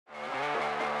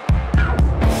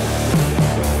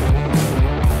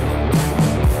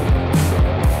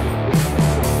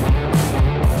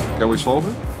we solve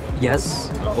it? Yes.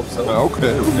 I hope so.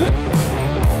 Okay.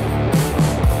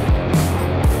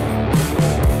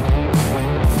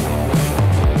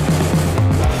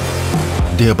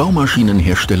 Der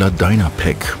Baumaschinenhersteller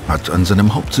Dynapac hat an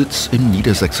seinem Hauptsitz im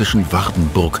niedersächsischen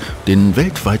Wardenburg den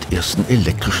weltweit ersten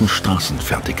elektrischen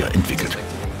Straßenfertiger entwickelt.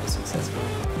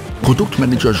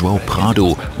 Produktmanager João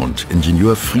Prado und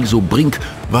Ingenieur Friso Brink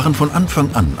waren von Anfang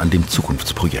an dem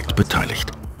Zukunftsprojekt beteiligt.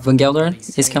 Van Gelder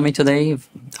is coming today,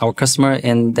 our customer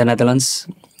in the Netherlands.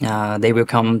 They will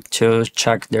come to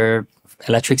check their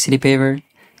electric City Paver.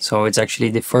 So it's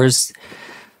actually the first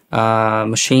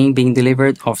machine being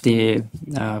delivered of the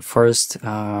first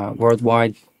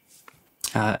worldwide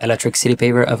electric City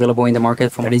Paver available in the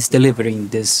market that is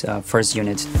delivering this first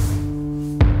unit.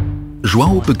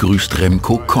 João begrüßt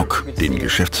Remco Kock, den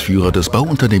Geschäftsführer des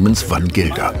Bauunternehmens Van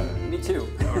Gelder.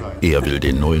 Er will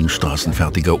den neuen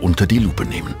Straßenfertiger unter die Lupe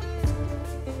nehmen.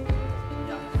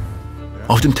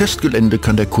 Auf dem Testgelände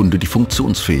kann der Kunde die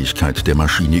Funktionsfähigkeit der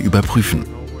Maschine überprüfen.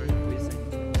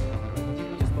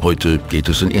 Heute geht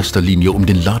es in erster Linie um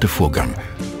den Ladevorgang.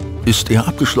 Ist er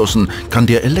abgeschlossen, kann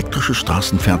der elektrische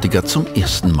Straßenfertiger zum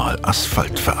ersten Mal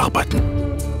Asphalt verarbeiten.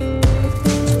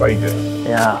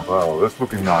 Yeah. Wow, that's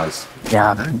looking nice.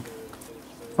 Yeah.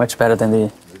 Much better than the...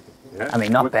 I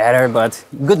mean, not better, but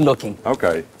good looking.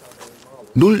 Okay.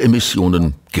 Null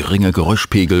Emissionen, geringer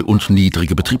Geräuschpegel und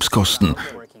niedrige Betriebskosten.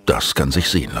 Das kann sich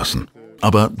sehen lassen.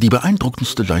 Aber die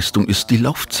beeindruckendste Leistung ist die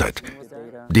Laufzeit.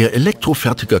 Der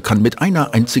Elektrofertiger kann mit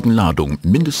einer einzigen Ladung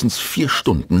mindestens 4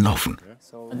 Stunden laufen.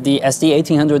 The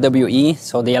SD1800W,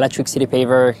 so the electric City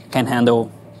Paver, can handle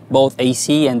both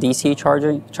AC and DC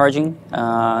charging.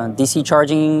 DC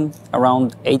charging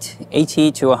around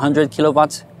 80 to 100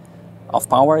 kilowatts of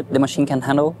power the machine can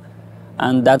handle.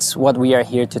 And that's what we are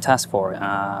here to test for.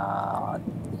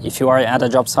 If you are at a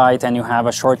job site and you have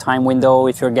a short time window,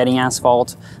 if you're getting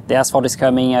asphalt, the asphalt is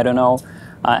coming, I don't know,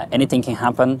 anything can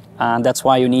happen. And that's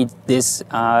why you need this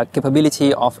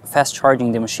capability of fast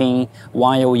charging the machine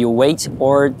while you wait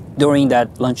or during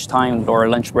that lunch time or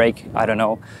lunch break, I don't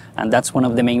know. And that's one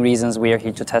of the main reasons we are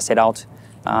here to test it out,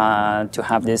 to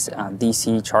have this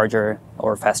DC charger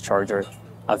or fast charger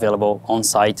available on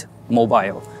site,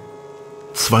 mobile.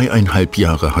 2,5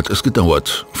 Jahre hat es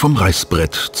gedauert, vom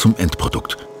Reißbrett zum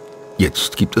Endprodukt.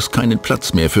 Jetzt gibt es keinen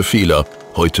Platz mehr für Fehler.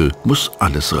 Heute muss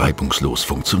alles reibungslos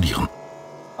funktionieren.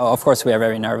 Of course, we are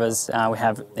very nervous. We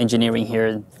have engineering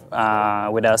here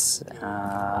with us,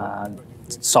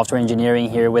 software engineering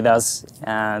here with us,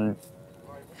 and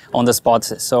on the spot.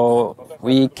 So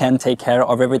we can take care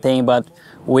of everything, but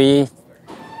we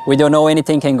don't know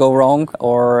anything can go wrong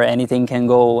or anything can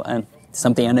go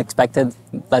something unexpected,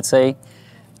 let's say.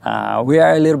 We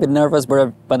are a little bit nervous,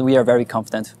 but we are very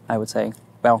confident, I would say.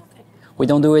 Well, we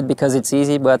don't do it because it's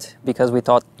easy, but because we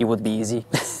thought it would be easy.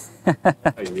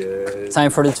 Yes.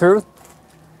 Time for the truth?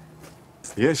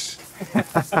 Yes.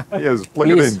 Yes, plug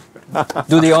it in.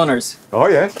 Do the honors. Oh,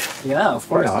 yes. Yeah, of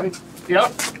course. Yeah.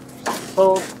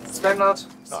 So, standard.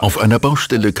 Auf einer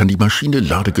Baustelle kann die Maschine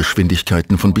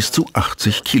Ladegeschwindigkeiten von bis zu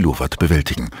 80 Kilowatt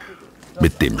bewältigen.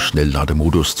 Mit dem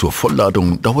Schnelllademodus zur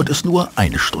Vollladung dauert es nur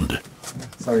 1 Stunde.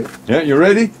 Sorry. Yeah, you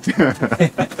ready?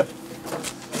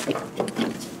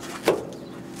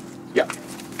 Yeah.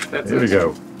 That's Here we it.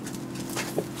 go.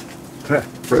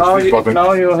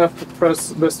 Now you have to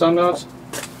press the standard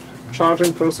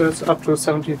charging process up to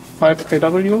 75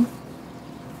 kW.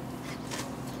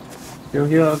 You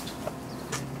hear it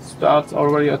starts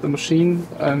already at the machine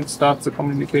and starts the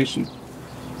communication.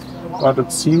 But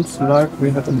it seems like we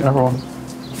had an error.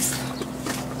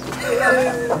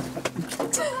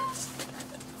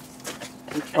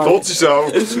 Tot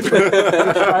zo.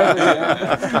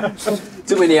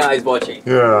 Too many eyes watching.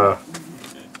 Ja.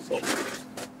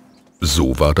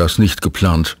 So war das nicht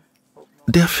geplant.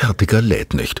 Der Fertiger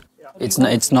lädt nicht. It's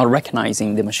not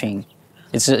recognizing the machine.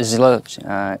 It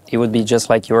would be just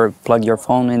like you plug your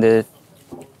phone in the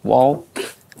wall.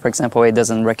 For example, it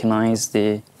doesn't recognize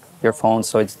your phone,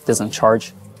 so it doesn't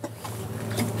charge.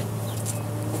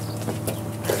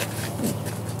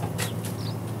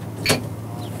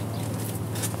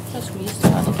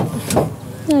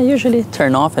 Yeah, usually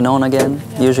turn off and on again.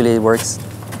 Usually it works.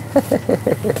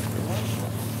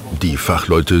 Die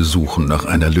Fachleute suchen nach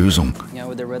einer Lösung.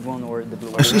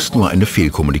 Es ist nur eine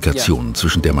Fehlkommunikation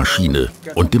zwischen der Maschine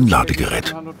und dem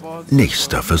Ladegerät.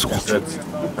 Nächster Versuch.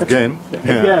 Again?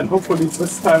 Yeah. Again, hopefully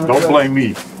this time. Don't blame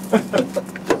me.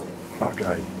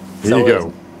 Okay. Here you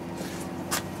go.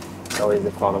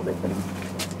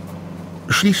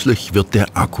 Schließlich wird der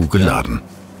Akku geladen.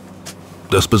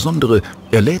 Das Besondere,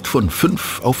 er lädt von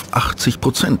 5 auf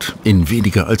 80% in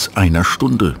weniger als einer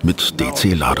Stunde mit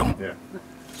DC-Ladung.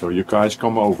 So you guys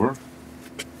come over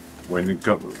when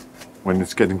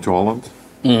it's getting to Holland.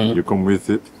 You come with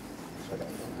it.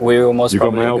 We will most You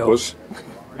come probably help go. us.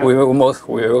 We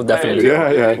will definitely.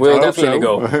 Yeah. We will I hope definitely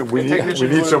so. go. we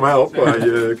need some help.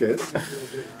 Okay.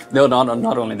 No,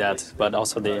 not only that, but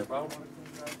also the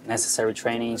necessary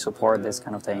training, support, this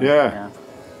kind of thing. Yeah.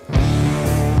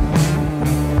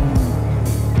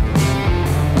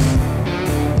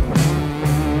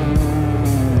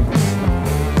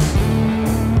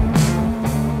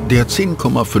 Der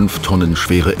 10,5 Tonnen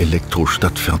schwere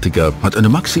Elektro-Stadtfertiger hat eine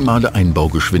maximale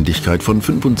Einbaugeschwindigkeit von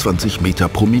 25 Meter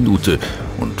pro Minute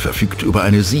und verfügt über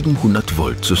eine 700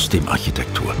 Volt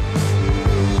Systemarchitektur.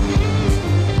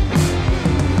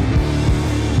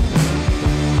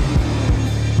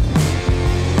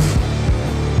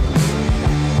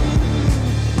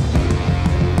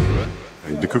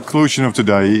 The conclusion of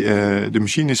today, the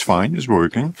machine is fine, it's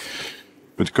working.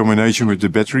 But the combination with the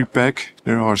battery pack,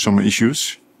 there are some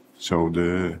issues. So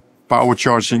the power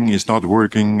charging is not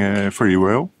working very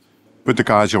well, but the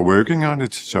guys are working on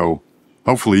it. So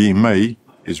hopefully in May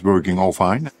it's working all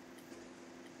fine.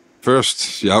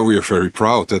 First, we are very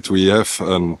proud that we have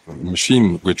a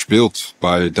machine which built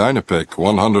by Dynapac,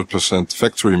 100%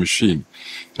 factory machine,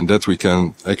 and that we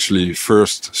can actually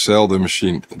first sell the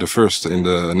machine, the first in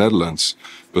the Netherlands,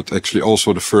 but actually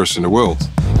also the first in the world.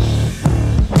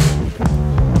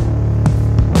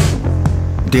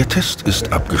 Der Test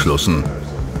ist abgeschlossen.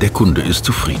 Der Kunde ist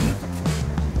zufrieden.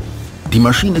 Die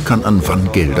Maschine kann an Van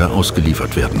Gelder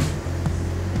ausgeliefert werden.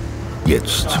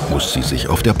 Jetzt muss sie sich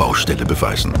auf der Baustelle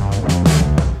beweisen.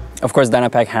 Of course,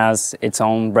 Dynapac has its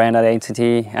own brand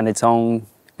identity and its own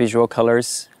visual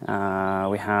colors.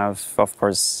 We have, of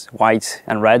course, white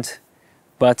and red.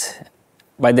 But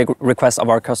by the request of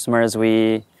our customers,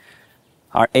 we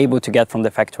are able to get from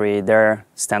the factory their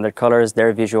standard colors,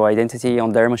 their visual identity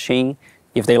on their machine.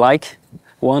 If they like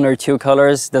 1 or 2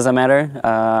 colors, doesn't matter,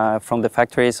 from the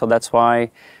factory. So that's why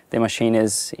the machine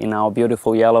is in our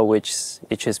beautiful yellow, which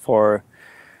is for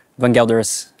Van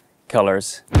Gelder's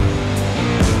colors.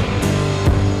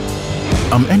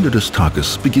 Am Ende des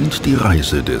Tages beginnt die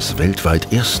Reise des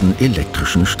weltweit ersten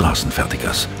elektrischen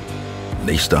Straßenfertigers.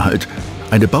 Nächster Halt,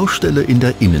 eine Baustelle in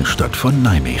der Innenstadt von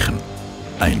Nijmegen.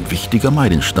 Ein wichtiger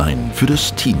Meilenstein für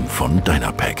das Team von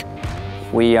Dynapac.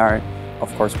 We are, of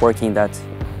course, working that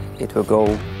it will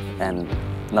go and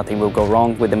nothing will go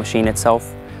wrong with the machine itself.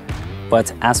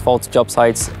 But asphalt job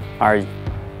sites are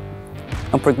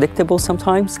unpredictable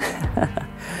sometimes.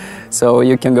 So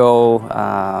you can go,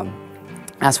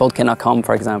 asphalt cannot come,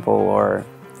 for example, or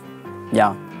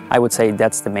I would say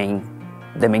that's the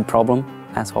main problem,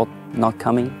 asphalt not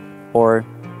coming or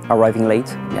arriving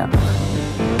late,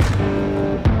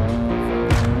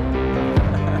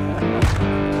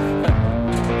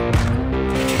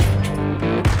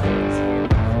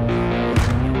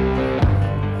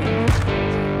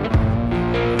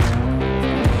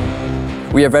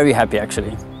 We are very happy,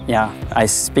 actually. I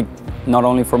speak not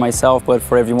only for myself, but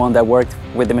for everyone that worked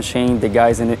with the machine, the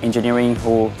guys in the engineering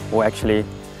who actually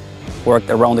worked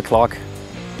around the clock,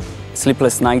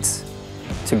 sleepless nights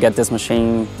to get this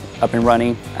machine up and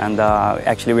running. And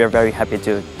actually, we are very happy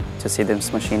to see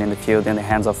this machine in the field, in the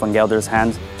hands of Van Gelder's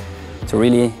hand, to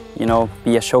really,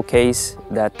 be a showcase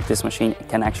that this machine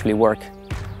can actually work,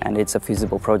 and it's a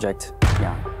feasible project.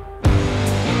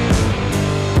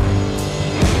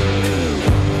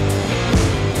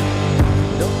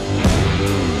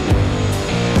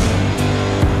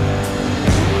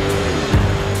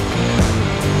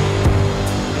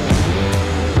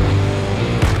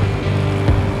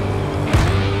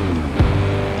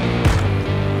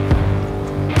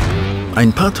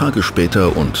 Ein paar Tage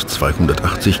später und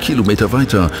 280 Kilometer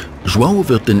weiter, João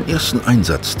wird den ersten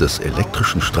Einsatz des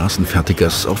elektrischen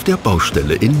Straßenfertigers auf der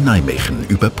Baustelle in Nijmegen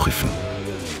überprüfen.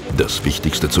 Das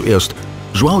Wichtigste zuerst,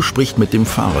 João spricht mit dem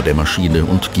Fahrer der Maschine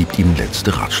und gibt ihm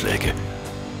letzte Ratschläge.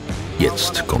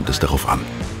 Jetzt kommt es darauf an.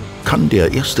 Kann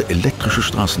der erste elektrische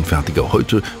Straßenfertiger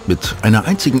heute mit einer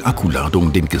einzigen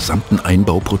Akkuladung den gesamten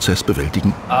Einbauprozess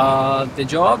bewältigen? The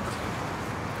job?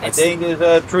 I think it's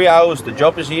 3 hours. The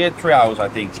job is here 3 hours, I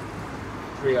think.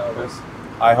 3 hours.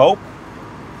 I hope.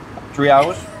 3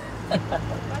 hours.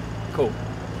 Cool.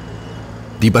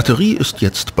 Die Batterie ist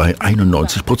jetzt bei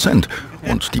 91%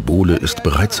 und die Bohle ist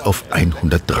bereits auf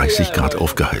 130 Grad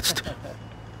aufgeheizt.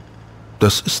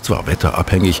 Das ist zwar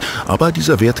wetterabhängig, aber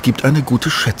dieser Wert gibt eine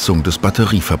gute Schätzung des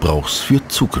Batterieverbrauchs für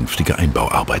zukünftige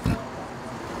Einbauarbeiten.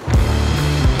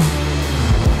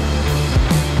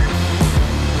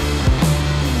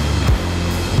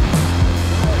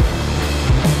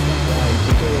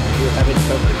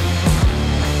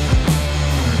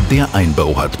 Der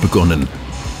Einbau hat begonnen.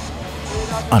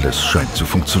 Alles scheint zu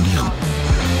funktionieren.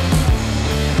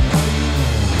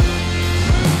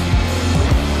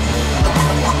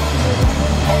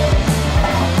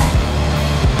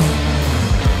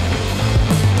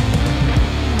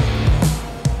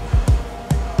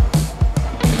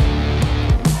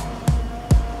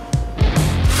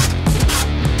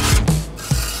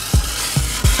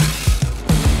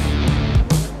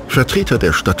 Vertreter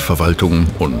der Stadtverwaltung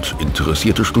und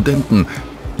interessierte Studenten.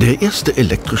 Der erste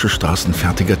elektrische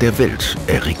Straßenfertiger der Welt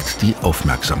erregt die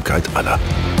Aufmerksamkeit aller.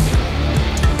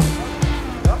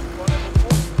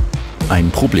 Ein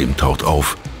Problem taucht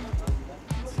auf.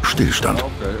 Stillstand.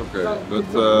 Okay. But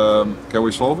can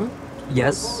we solve it?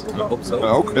 Yes, I hope so.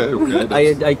 Okay.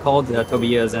 I called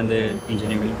Tobias and the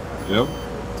engineering Yeah.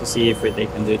 to see if they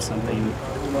can do something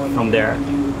from there.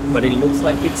 But it looks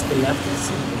like it's the left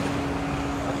seat.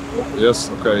 Yes.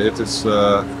 Okay. It is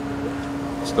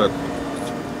stuck.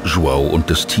 João und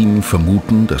das Team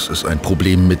vermuten, dass es ein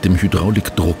Problem mit dem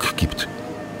Hydraulikdruck gibt.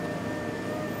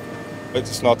 It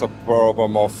is not a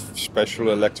problem of special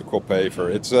electrical paver.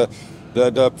 It's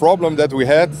the problem that we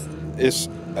had is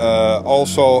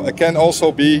it can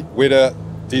also be with a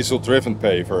diesel-driven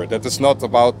paver. That is not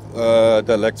about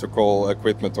the electrical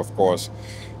equipment, of course.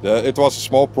 It was a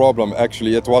small problem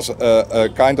actually. It was a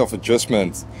kind of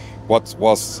adjustment. What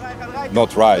was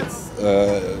not right.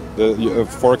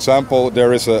 For example,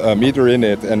 there is a meter in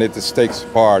it, and it takes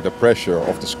apart the pressure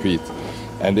of the screed,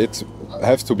 and it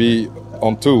has to be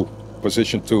on 2,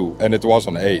 position 2, and it was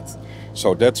on 8.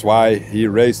 So that's why he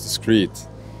raised the screed.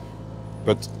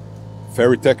 But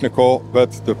very technical, but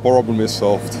the problem is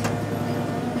solved.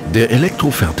 Der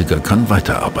Elektrofertiger kann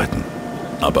weiterarbeiten.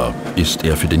 Aber ist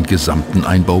er für den gesamten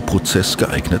Einbauprozess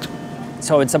geeignet?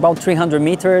 So it's about 300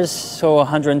 meters, so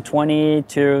 120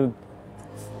 to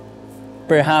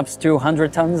perhaps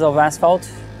 200 tons of asphalt.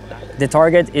 The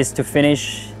target is to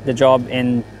finish the job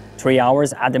in 3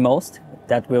 hours at the most.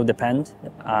 That will depend.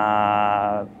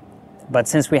 But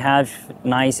since we have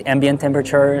nice ambient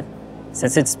temperature,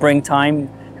 since it's springtime,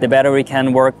 the battery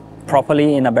can work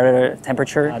properly in a better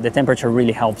temperature. The temperature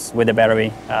really helps with the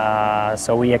battery.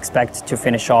 So we expect to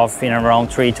finish off in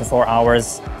around 3 to 4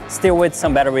 hours, still with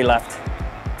some battery left.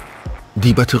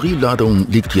 Die Batterieladung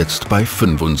liegt jetzt bei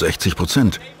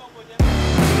 65%.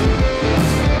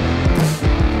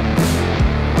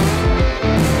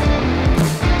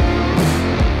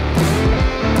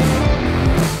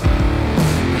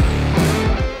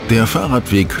 Der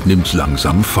Fahrradweg nimmt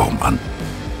langsam Form an.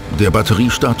 Der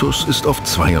Batteriestatus ist auf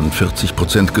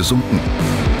 42% gesunken.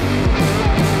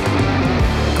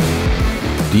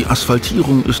 Die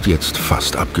Asphaltierung ist jetzt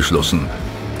fast abgeschlossen.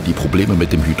 Die Probleme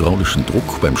mit dem hydraulischen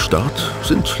Druck beim Start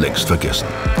sind längst vergessen.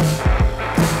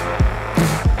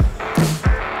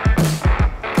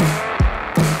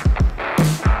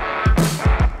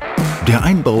 Der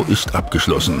Einbau ist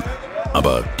abgeschlossen,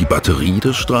 aber die Batterie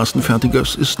des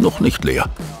Straßenfertigers ist noch nicht leer.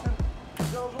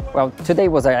 Well, today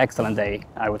was an excellent day,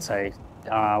 I would say.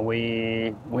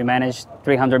 We managed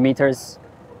 300 meters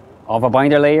of a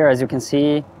binder layer, as you can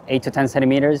see, 8 to 10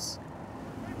 centimeters.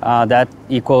 That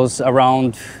equals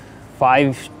around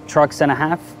 5 trucks and a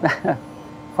half,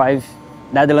 5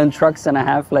 Netherlands trucks and a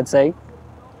half, let's say.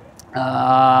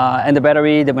 And the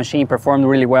battery, the machine performed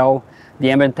really well. The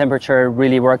ambient temperature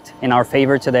really worked in our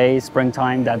favor today,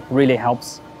 springtime. That really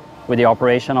helps with the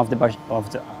operation of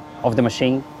the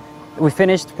machine. We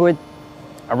finished with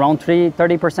around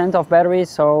 30% of battery,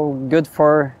 so good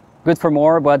for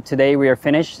more. But today we are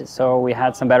finished, so we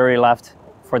had some battery left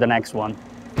for the next one.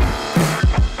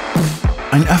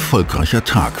 Ein erfolgreicher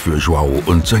Tag für João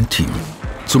und sein Team.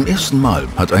 Zum ersten Mal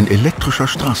hat ein elektrischer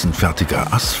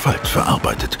Straßenfertiger Asphalt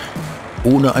verarbeitet.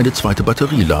 Ohne eine zweite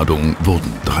Batterieladung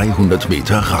wurden 300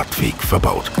 Meter Radweg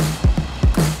verbaut.